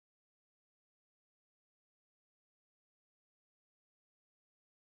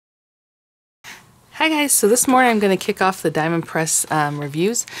Hi guys, so this morning I'm going to kick off the Diamond Press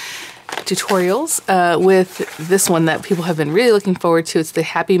reviews tutorials with this one that people have been really looking forward to. It's the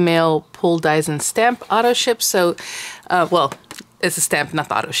Happy Mail Pull Dies and Stamp Auto Ship. So, well, it's a stamp, not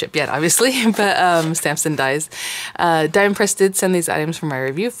the auto ship yet, obviously, but stamps and dies. Diamond Press did send these items for my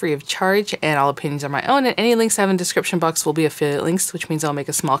review free of charge, and all opinions are my own, and any links I have in the description box will be affiliate links, which means I'll make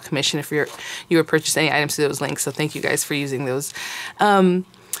a small commission if you would purchase any items through those links, so thank you guys for using those.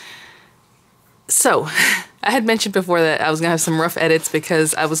 So, I had mentioned before that I was going to have some rough edits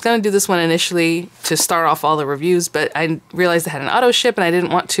because I was going to do this one initially to start off all the reviews, but I realized I had an auto ship and I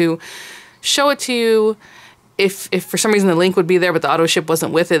didn't want to show it to you if for some reason the link would be there but the auto ship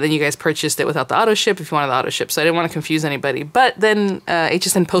wasn't with it, then you guys purchased it without the auto ship if you wanted the auto ship. So I didn't want to confuse anybody. But then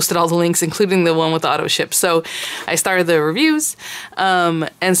HSN posted all the links, including the one with the auto ship. So I started the reviews,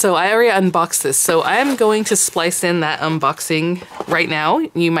 and so I already unboxed this. So I'm going to splice in that unboxing right now.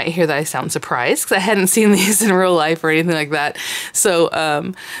 You might hear that I sound surprised because I hadn't seen these in real life or anything like that.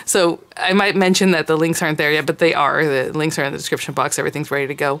 So so I might mention that the links aren't there yet, but they are. The links are in the description box. Everything's ready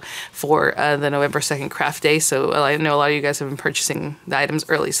to go for the November 2nd craft day. So I know a lot of you guys have been purchasing the items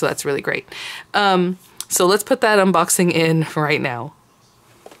early, so that's really great. So let's put that unboxing in right now.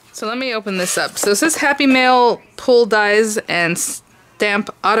 So let me open this up. So this is Happy Mail Pull Dies and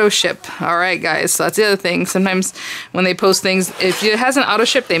Stamp Auto Ship. All right, guys. So that's the other thing. Sometimes when they post things, if it has an auto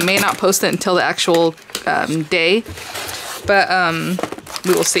ship, they may not post it until the actual day. But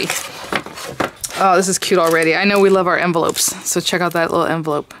we will see. Oh, this is cute already. I know we love our envelopes. So check out that little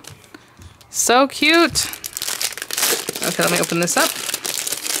envelope. So cute. Okay, let me open this up.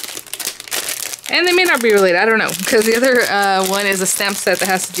 And they may not be related. I don't know. Because the other one is a stamp set that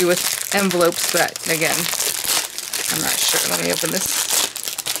has to do with envelopes. But again, I'm not sure. Let me open this.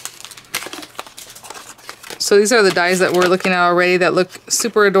 So these are the dies that we're looking at already that look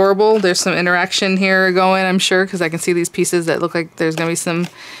super adorable. There's some interaction here going, I'm sure, because I can see these pieces that look like there's going to be some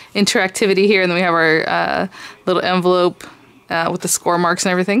interactivity here. And then we have our little envelope with the score marks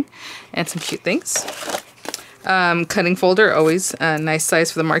and everything, and some cute things. Cutting folder, always a nice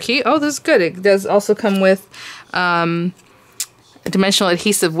size for the marquee. Oh, this is good. It does also come with a dimensional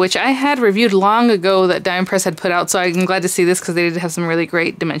adhesive, which I had reviewed long ago that Diamond Press had put out, so I'm glad to see this because they did have some really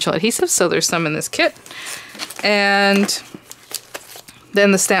great dimensional adhesives. So there's some in this kit. And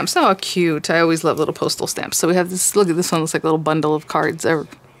then the stamps. Oh, how cute. I always love little postal stamps. So we have this, look at this one, looks like a little bundle of cards, or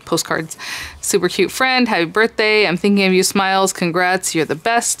postcards. Super cute friend, happy birthday, I'm thinking of you, smiles, congrats, you're the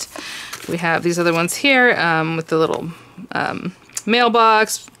best. We have these other ones here with the little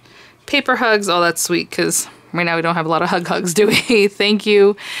mailbox, paper hugs. Oh, that's sweet because right now we don't have a lot of hugs, do we? Thank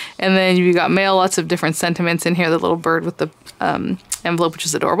you. And then you got mail, lots of different sentiments in here. The little bird with the envelope, which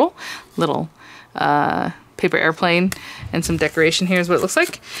is adorable. Little paper airplane and some decoration here is what it looks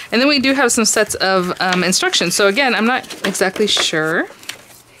like. And then we do have some sets of instructions. So again, I'm not exactly sure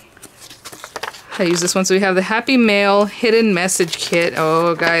how to use this one. So we have the Happy Mail Hidden Message Kit.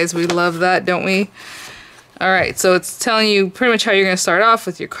 Oh, guys, we love that, don't we? All right, so it's telling you pretty much how you're going to start off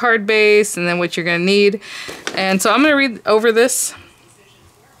with your card base and then what you're going to need. And so I'm going to read over this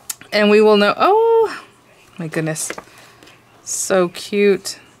and we will know. Oh, my goodness. So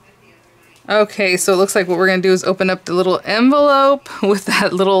cute. Okay, so it looks like what we're going to do is open up the little envelope with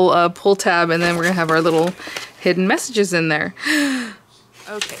that little pull tab, and then we're going to have our little hidden messages in there.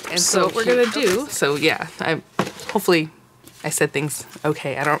 Okay, and so what we're going to do, so yeah, hopefully I said things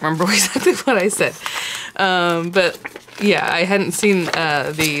okay. I don't remember exactly what I said. But yeah, I hadn't seen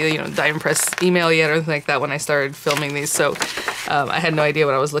the Diamond Press email yet or anything like that when I started filming these, so I had no idea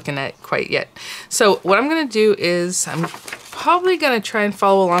what I was looking at quite yet. So what I'm going to do is I'm probably going to try and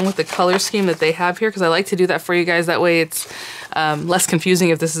follow along with the color scheme that they have here because I like to do that for you guys. That way it's less confusing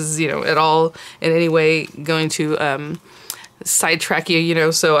if this is, at all in any way going to sidetrack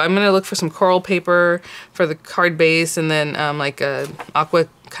you, So I'm going to look for some coral paper for the card base and then like a aqua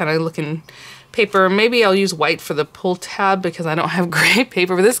kind of looking paper. Maybe I'll use white for the pull tab because I don't have gray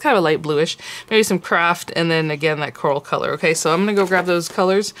paper, but this is kind of a light bluish. Maybe some craft and then again that coral color. Okay, so I'm going to go grab those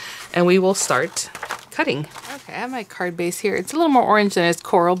colors and we will start cutting. Okay, I have my card base here. It's a little more orange than it's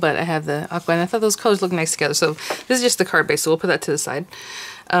coral, but I have the aqua and I thought those colors look nice together. So this is just the card base, so we'll put that to the side.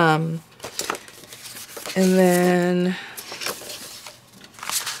 And then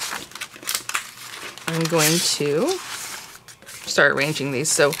I'm going to start arranging these.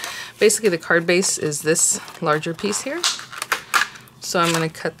 So basically the card base is this larger piece here. So I'm going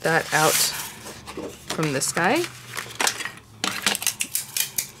to cut that out from this guy.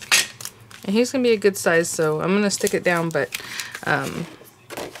 And he's going to be a good size, so I'm going to stick it down, but I'm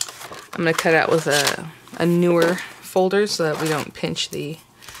going to cut out with a newer folder so that we don't pinch the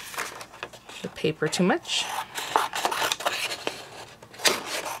the paper too much.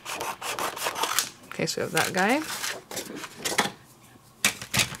 Okay, so we have that guy.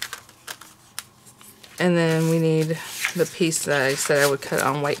 And then we need the piece that I said I would cut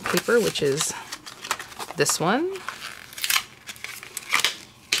on white paper, which is this one.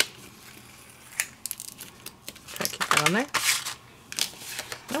 Try to keep that on there.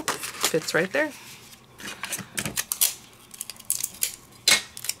 Nope, fits right there.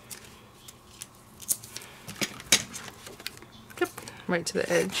 Yep, right to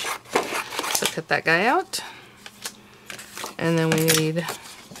the edge. So cut that guy out. And then we need,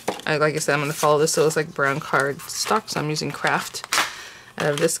 like I said, I'm going to follow this so it's like brown cardstock, so I'm using craft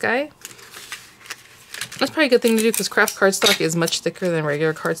out of this guy. That's probably a good thing to do because craft cardstock is much thicker than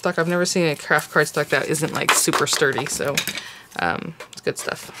regular cardstock. I've never seen a craft cardstock that isn't like super sturdy, so it's good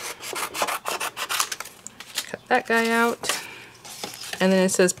stuff. Cut that guy out. And then it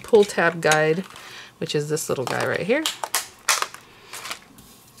says pull tab guide, which is this little guy right here.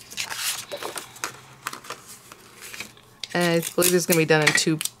 And I believe this is going to be done in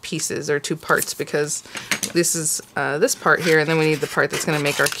 2 pieces or 2 parts because this is this part here, and then we need the part that's going to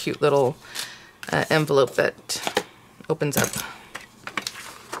make our cute little envelope that opens up.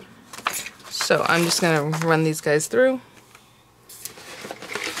 So I'm just going to run these guys through.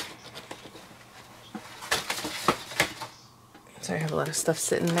 Sorry, I have a lot of stuff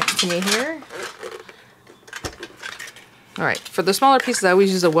sitting next to me here. Alright, for the smaller pieces I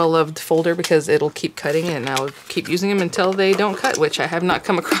always use a well-loved folder because it'll keep cutting and I'll keep using them until they don't cut, which I have not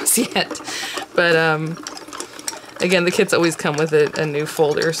come across yet. But again, the kits always come with a new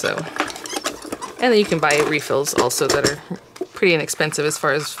folder, so. And then you can buy refills also that are pretty inexpensive as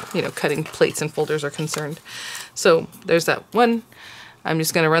far as, you know, cutting plates and folders are concerned. So there's that one. I'm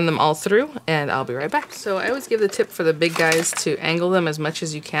just going to run them all through and I'll be right back. So I always give the tip for the big guys to angle them as much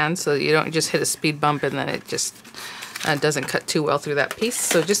as you can so that you don't just hit a speed bump and then it just doesn't cut too well through that piece.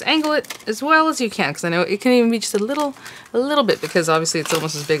 So just angle it as well as you can, because I know it can even be just a little bit, because obviously it's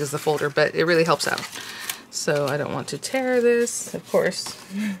almost as big as the folder, but it really helps out. So I don't want to tear this, of course.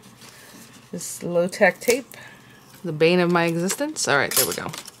 This low-tack tape, the bane of my existence. All right, there we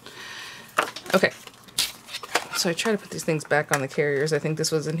go. Okay, so I try to put these things back on the carriers. I think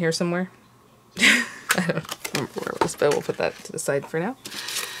this was in here somewhere. I don't remember where it was, but we'll put that to the side for now.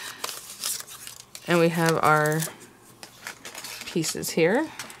 And we have our pieces here.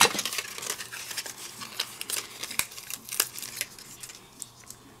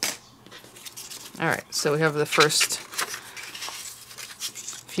 All right, so we have the first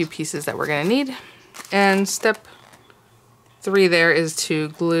few pieces that we're going to need. And step 3 there is to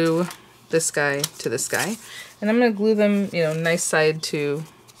glue this guy to this guy. And I'm going to glue them, you know, nice side to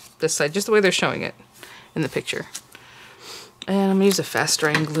this side, just the way they're showing it in the picture. And I'm going to use a fast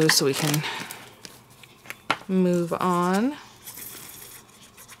drying glue so we can move on.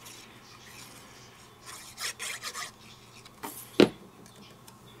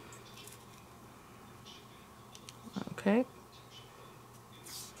 Okay.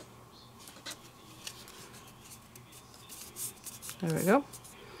 There we go.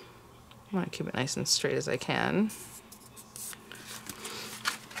 I want to keep it nice and straight as I can.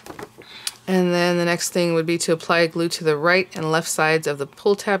 And then the next thing would be to apply glue to the right and left sides of the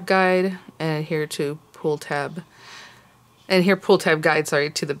pull tab guide, and adhere to pull tab, and here pull tab guide, sorry,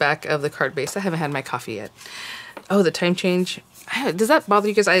 to the back of the card base. I haven't had my coffee yet. Oh, the time change. Does that bother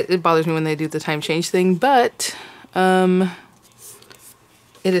you guys? It bothers me when they do the time change thing, but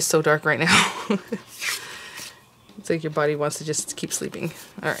it is so dark right now. It's like your body wants to just keep sleeping.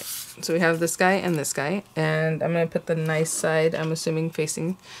 All right, so we have this guy and this guy, and I'm gonna put the nice side, I'm assuming,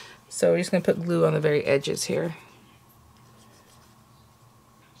 facing. So we're just gonna put glue on the very edges here.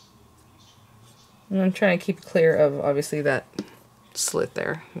 And I'm trying to keep clear of, obviously, that slit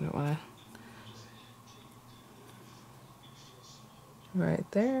there. You don't wanna. Right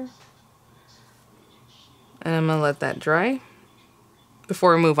there. And I'm gonna let that dry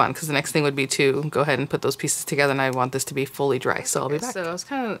before we move on, because the next thing would be to go ahead and put those pieces together, and I want this to be fully dry, so I'll be back. So I was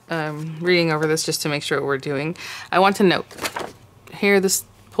kind of reading over this just to make sure what we're doing. I want to note, here this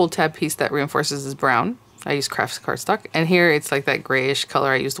pull tab piece that reinforces is brown. I use craft cardstock, and here it's like that grayish color.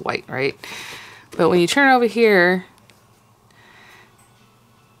 I used white, right? But when you turn over here,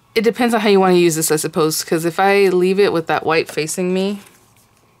 it depends on how you want to use this, I suppose, because if I leave it with that white facing me,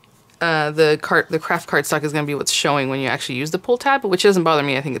 the craft cardstock is going to be what's showing when you actually use the pull tab, which doesn't bother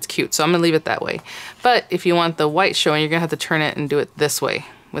me. I think it's cute, so I'm going to leave it that way. But if you want the white showing, you're going to have to turn it and do it this way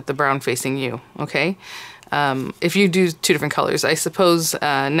with the brown facing you, okay? If you do 2 different colors, I suppose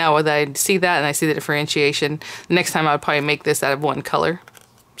now that I see that and I see the differentiation, the next time I would probably make this out of 1 color.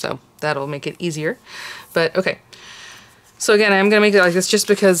 So that'll make it easier. But okay. So again, I'm gonna make it like this just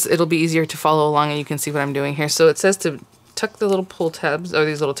because it'll be easier to follow along and you can see what I'm doing here. So it says to tuck the little pull tabs, or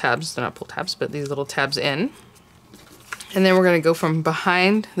these little tabs, they're not pull tabs, but these little tabs in. And then we're gonna go from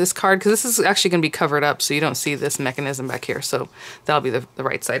behind this card, because this is actually gonna be covered up so you don't see this mechanism back here. So that'll be the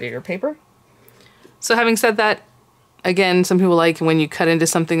right side of your paper. So having said that, again, some people like when you cut into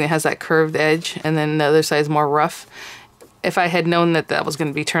something that has that curved edge and then the other side is more rough. If I had known that that was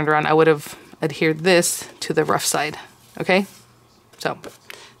gonna be turned around, I would have adhered this to the rough side. Okay, so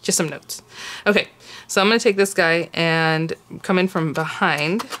just some notes. Okay, so I'm gonna take this guy and come in from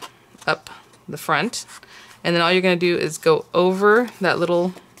behind up the front, and then all you're gonna do is go over that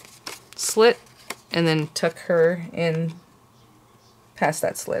little slit and then tuck her in past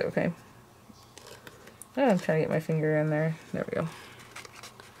that slit. Okay, oh, I'm trying to get my finger in there. There we go.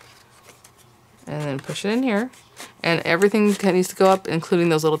 And then push it in here, and everything needs to go up, including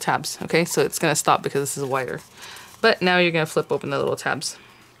those little tabs. Okay, so it's gonna stop because this is wider. But now you're going to flip open the little tabs.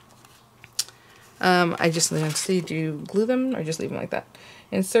 Let's see, do you glue them or just leave them like that?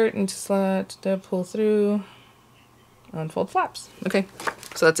 Insert into slot, pull through, unfold flaps. Okay,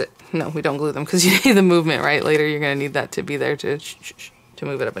 so that's it. No, we don't glue them because you need the movement, right? Later you're going to need that to be there to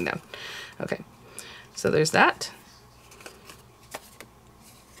move it up and down. Okay, so there's that.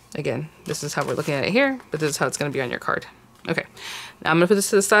 Again, this is how we're looking at it here, but this is how it's going to be on your card. Okay, now I'm going to put this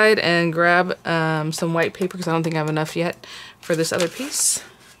to the side and grab some white paper because I don't think I have enough yet for this other piece.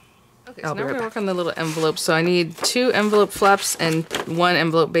 Okay, so now we're going to work on the little envelope. So I need 2 envelope flaps and 1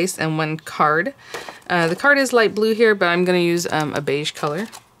 envelope base and 1 card. The card is light blue here, but I'm going to use a beige color.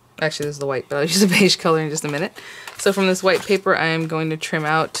 Actually, this is the white, but I'll use a beige color in just a minute. So from this white paper, I am going to trim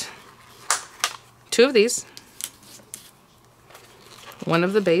out 2 of these. 1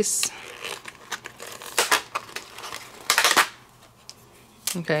 of the base.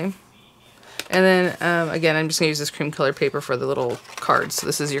 Okay, and then again, I'm just gonna use this cream color paper for the little card. So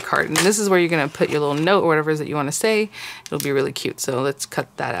this is your card, and this is where you're gonna put your little note or whatever it is that you want to say. It'll be really cute. So let's cut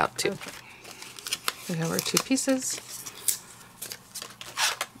that out too. We have our 2 pieces,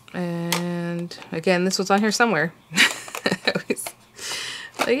 and again, this was on here somewhere.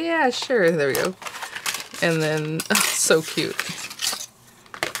 Like, yeah, sure. There we go. And then, oh, so cute.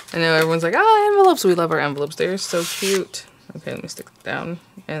 I know everyone's like, oh, envelopes. We love our envelopes. They're so cute. Okay, let me stick it down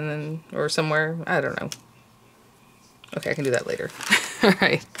and then, or somewhere, I don't know. Okay, I can do that later. All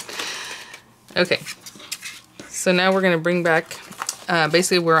right. Okay, so now we're gonna bring back,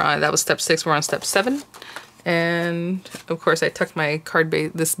 basically that was step 6, we're on step 7. And of course I tucked my card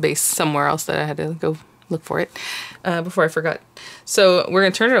base, this base somewhere else that I had to go look for it before I forgot. So we're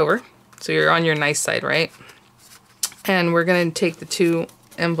gonna turn it over. So you're on your nice side, right? And we're gonna take the 2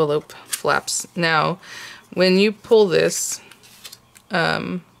 envelope flaps. Now, when you pull this,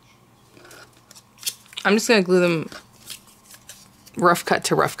 I'm just going to glue them rough cut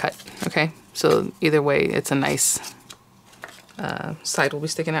to rough cut, okay? So either way, it's a nice side will be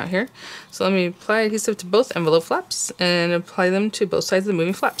sticking out here. So let me apply adhesive to both envelope flaps and apply them to both sides of the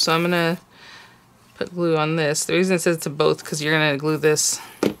moving flap. So I'm going to put glue on this. The reason it says to both, because you're going to glue this,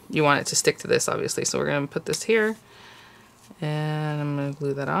 you want it to stick to this, obviously. So we're going to put this here, and I'm going to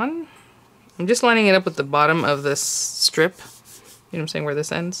glue that on. I'm just lining it up with the bottom of this strip. You know what I'm saying, where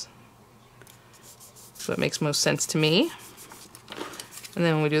this ends? So it makes most sense to me. And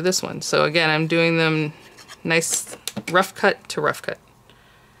then we do this one. So again, I'm doing them nice rough cut to rough cut.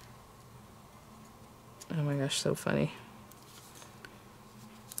 Oh my gosh, so funny.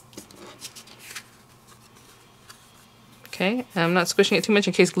 Okay, I'm not squishing it too much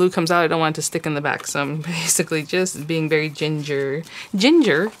in case glue comes out. I don't want it to stick in the back, so I'm basically just being very gingerly.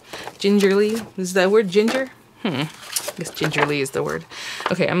 Is that word ginger? I guess gingerly is the word.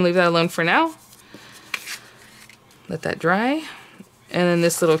 Okay, I'm gonna leave that alone for now. Let that dry. And then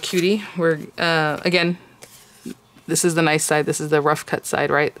this little cutie, we're, again, this is the nice side, this is the rough cut side,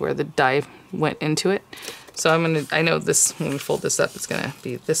 right? Where the dye went into it. So I know this, when we fold this up, it's gonna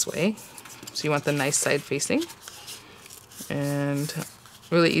be this way. So you want the nice side facing. And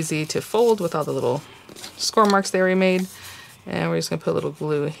really easy to fold with all the little score marks they already made. And we're just gonna put a little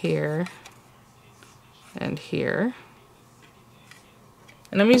glue here and here.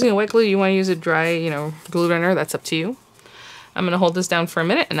 And I'm using a wet glue. You wanna use a dry, you know, glue runner, that's up to you. I'm gonna hold this down for a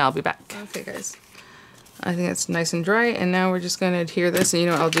minute and I'll be back. Okay guys, I think it's nice and dry, and now we're just gonna adhere this, and you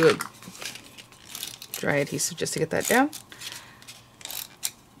know, I'll do a dry adhesive just to get that down.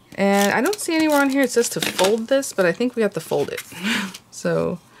 And I don't see anywhere on here it says to fold this, but I think we have to fold it.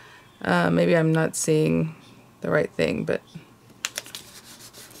 So maybe I'm not seeing the right thing, but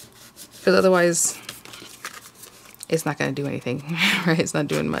because otherwise it's not going to do anything, right? It's not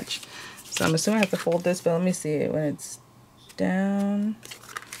doing much. So I'm assuming I have to fold this, but let me see it when it's down.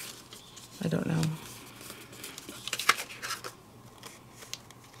 I don't know.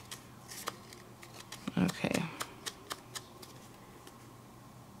 Okay.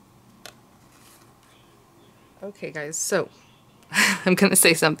 Okay guys, so I'm gonna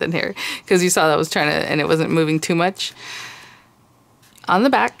say something here because you saw that I was trying to, and it wasn't moving too much. On the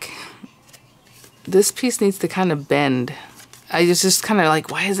back, this piece needs to kind of bend. I was just kind of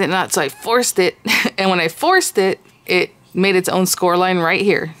like, why is it not? So I forced it, and when I forced it, it made its own score line right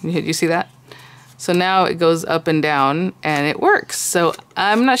here. Did you see that? So now it goes up and down, and it works. So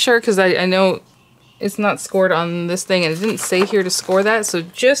I'm not sure because I know it's not scored on this thing, and it didn't say here to score that. So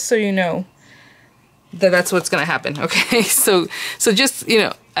just so you know that that's what's gonna happen, okay? So just, you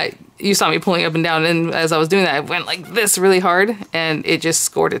know, you saw me pulling up and down, and as I was doing that, I went like this really hard, and it just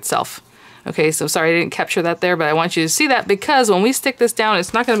scored itself. Okay, so sorry I didn't capture that there, but I want you to see that because when we stick this down,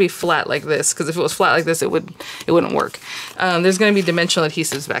 it's not going to be flat like this, because if it was flat like this, it wouldn't work. There's going to be dimensional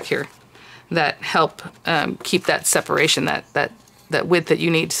adhesives back here that help keep that separation, that width that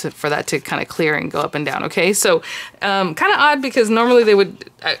you need for that to kind of clear and go up and down. Okay, so kind of odd because normally they would,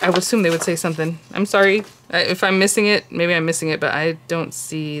 I would assume they would say something. I'm sorry if I'm missing it. Maybe I'm missing it, but I don't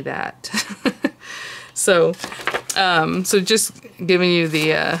see that. So just giving you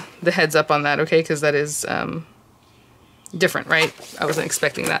the heads up on that, okay? Because that is different, right? I wasn't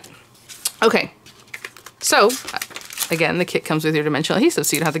expecting that. Okay, so again, the kit comes with your dimensional adhesive,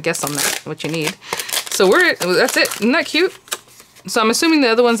 so you don't have to guess on that what you need. So that's it. Isn't that cute? So I'm assuming the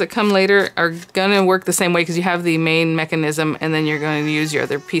other ones that come later are gonna work the same way because you have the main mechanism, and then you're going to use your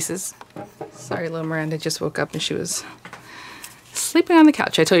other pieces. Sorry, little Miranda just woke up and she was sleeping on the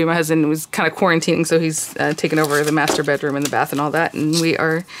couch. I told you my husband was kind of quarantining, so he's taken over the master bedroom and the bath and all that, and we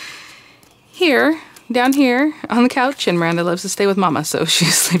are here, down here on the couch, and Miranda loves to stay with Mama, so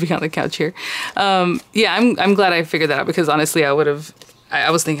she's sleeping on the couch here. Yeah, I'm glad I figured that out because honestly, I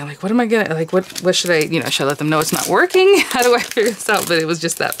was thinking like, what am I gonna, like, what should I, you know, should I let them know it's not working? How do I figure this out? But it was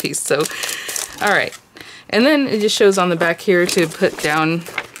just that piece. So, all right, and then it just shows on the back here to put down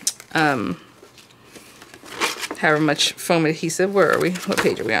however much foam adhesive. Where are we? What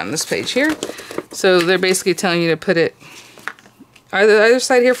page are we on? This page here. So they're basically telling you to put it either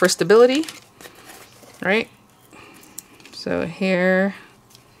side here for stability, right? So here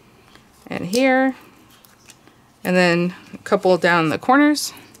and here, and then a couple down the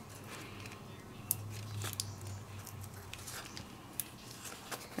corners.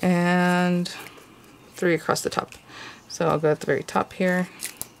 And 3 across the top. So I'll go at the very top here.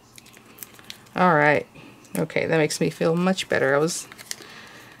 All right. Okay, that makes me feel much better. I was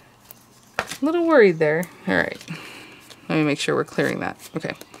a little worried there. All right, let me make sure we're clearing that.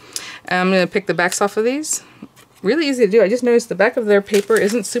 Okay, I'm gonna pick the backs off of these. Really easy to do. I just noticed the back of their paper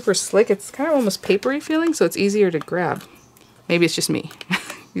isn't super slick. It's kind of almost papery feeling, so it's easier to grab. Maybe it's just me.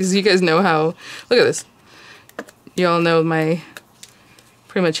 Because you guys know how, look at this. You all know my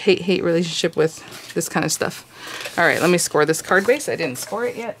pretty much hate relationship with this kind of stuff. All right, let me score this card base. I didn't score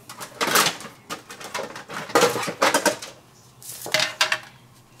it yet.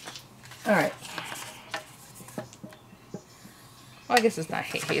 All right. Well, I guess it's not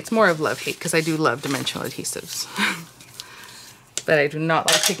hate. It's more of love-hate because I do love dimensional adhesives. But I do not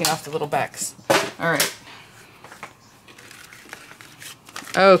like taking off the little backs. All right.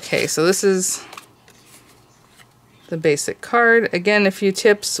 Okay, so this is the basic card. Again, a few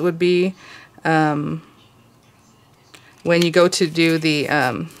tips would be when you go to do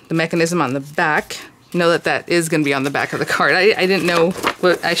the mechanism on the back, know that that is going to be on the back of the card. I didn't know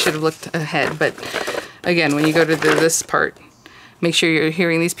what I should have looked ahead, but again, when you go to this part, make sure you're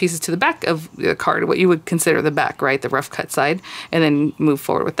adhering these pieces to the back of the card, what you would consider the back, right? The rough cut side, and then move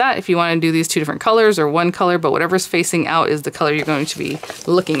forward with that. If you want to do these 2 different colors or 1 color, but whatever's facing out is the color you're going to be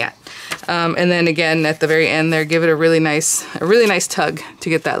looking at. And then again, at the very end there, give it a really nice tug to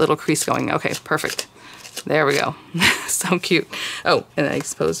get that little crease going. Okay, perfect. There we go. So cute. Oh, and I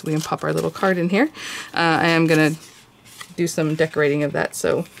suppose we can pop our little card in here. I am gonna do some decorating of that,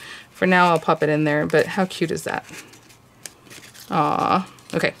 so for now I'll pop it in there, but how cute is that? Aw.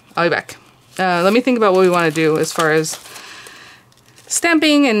 Okay, I'll be back. Let me think about what we want to do as far as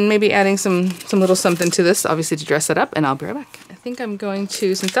stamping and maybe adding some little something to this, obviously to dress it up, and I'll be right back. I think I'm going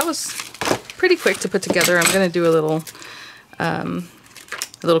to, since that was pretty quick to put together, I'm gonna do a little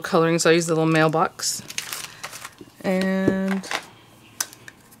coloring, so I'll use the little mailbox. And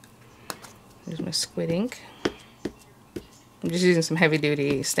there's my squid ink. I'm just using some heavy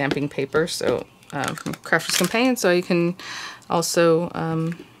duty stamping paper, so from Crafter's Companion, so you can also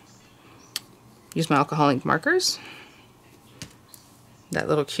use my alcoholic markers. That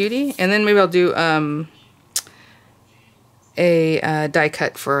little cutie. And then maybe I'll do a die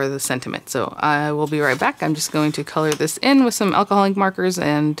cut for the sentiment. So I will be right back. I'm just going to color this in with some alcoholic markers,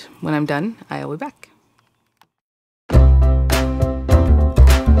 and when I'm done, I will be back.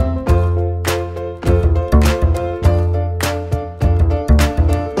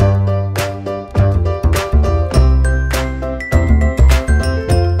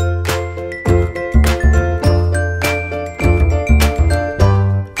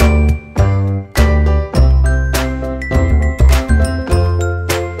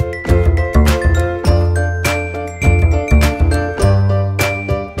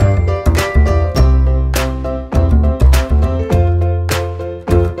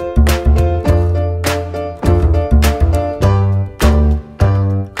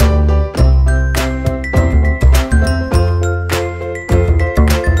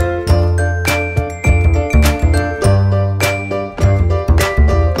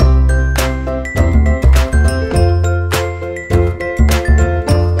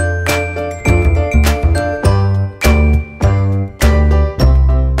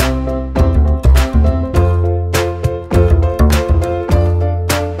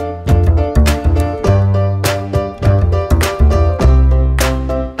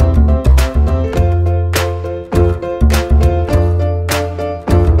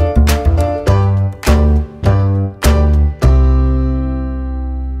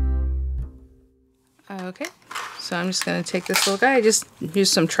 Okay, so I'm just going to take this little guy. I just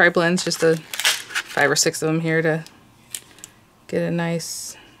used some tri-blends, just 5 or 6 of them here to get a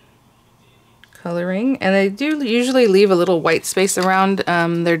nice coloring. And they do usually leave a little white space around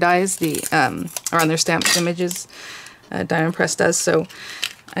their dies, around their stamped images. Diamond Press does. So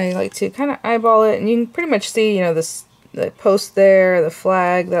I like to kind of eyeball it, and you can pretty much see, you know, the post there, the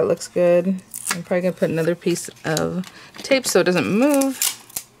flag, that looks good. I'm probably going to put another piece of tape so it doesn't move.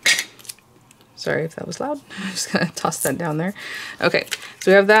 Sorry if that was loud. I'm just going to toss that down there. Okay,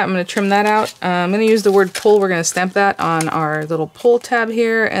 so we have that. I'm going to trim that out. I'm going to use the word pull. We're going to stamp that on our little pull tab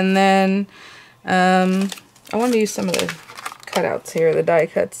here. And then I want to use some of the cutouts here, the die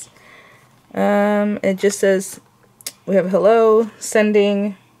cuts. It just says, we have hello,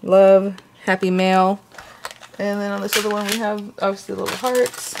 sending, love, happy mail. And then on this other one we have obviously little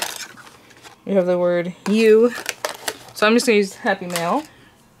hearts. We have the word you. So I'm just going to use happy mail.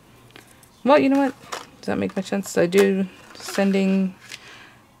 Well, you know what? Does that make much sense? So I do sending.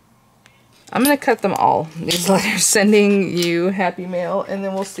 I'm going to cut them all, these letters. Sending you, happy mail. And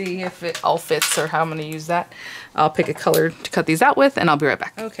then we'll see if it all fits or how I'm going to use that. I'll pick a color to cut these out with, and I'll be right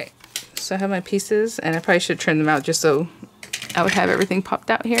back. Okay, so I have my pieces, and I probably should trim them out just so I would have everything popped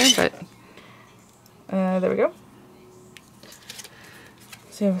out here. But there we go.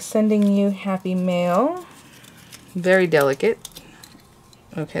 So sending you, happy mail. Very delicate.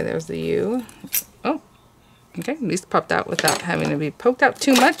 Okay, there's the U. Oh, okay, at least popped out without having to be poked out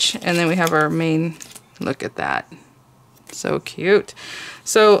too much. And then we have our main, look at that. So cute.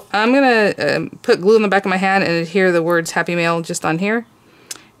 So I'm gonna put glue in the back of my hand and adhere the words happy mail just on here.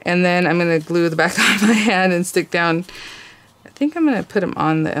 And then I'm gonna glue the back of my hand and stick down. I think I'm gonna put them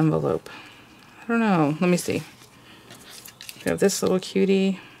on the envelope. I don't know, let me see. We have this little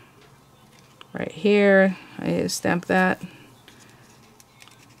cutie right here. I need to stamp that.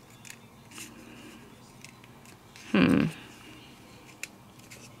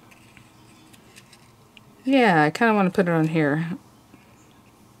 Yeah, I kind of want to put it on here.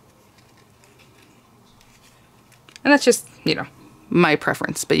 And that's just, you know, my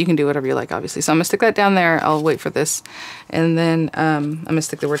preference, but you can do whatever you like, obviously. So I'm going to stick that down there. I'll wait for this. And then I'm going to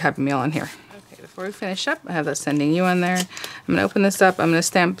stick the word happy mail on here. Okay, before we finish up, I have that sending you on there. I'm going to open this up. I'm going to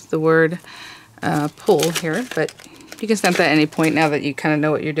stamp the word pull here, but you can stamp that at any point now that you kind of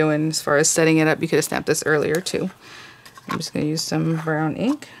know what you're doing as far as setting it up. You could have stamped this earlier too. I'm just going to use some brown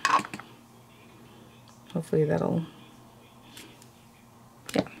ink. Hopefully that'll,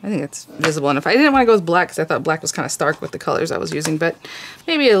 yeah, I think it's visible enough. I didn't want to go with black because I thought black was kind of stark with the colors I was using, but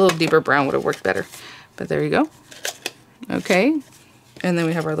maybe a little deeper brown would have worked better. But there you go. Okay, and then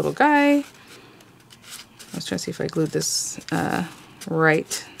we have our little guy. I was trying to see if I glued this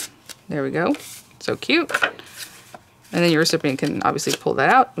right. There we go. So cute. And then your recipient can obviously pull that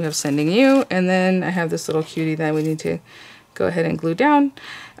out. We have sending you, and then I have this little cutie that we need to go ahead and glue down.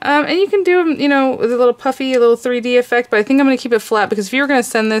 And you can do them, you know, with a little puffy, a little 3D effect, but I think I'm going to keep it flat because if you were going to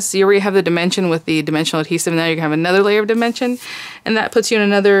send this, you already have the dimension with the dimensional adhesive. Now you're going to have another layer of dimension, and that puts you in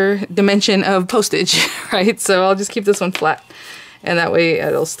another dimension of postage, right? So I'll just keep this one flat, and that way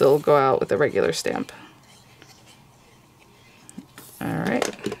it'll still go out with a regular stamp. All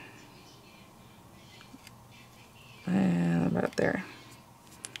right.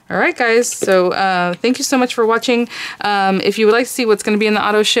 All right, guys, so thank you so much for watching. If you would like to see what's going to be in the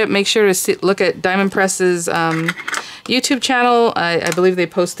auto ship, make sure to look at Diamond Press's YouTube channel. I believe they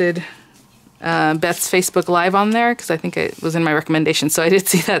posted Beth's Facebook Live on there, because I think it was in my recommendation, so I did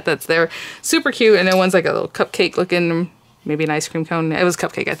see that. That's there. Super cute, and then one's like a little cupcake looking, maybe an ice cream cone. It was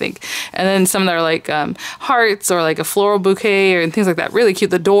cupcake, I think. And then some that are like hearts or like a floral bouquet and things like that. Really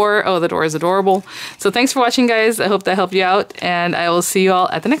cute. The door, oh, the door is adorable. So thanks for watching, guys. I hope that helped you out, and I will see you all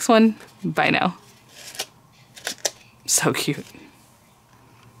at the next one. Bye now. So cute.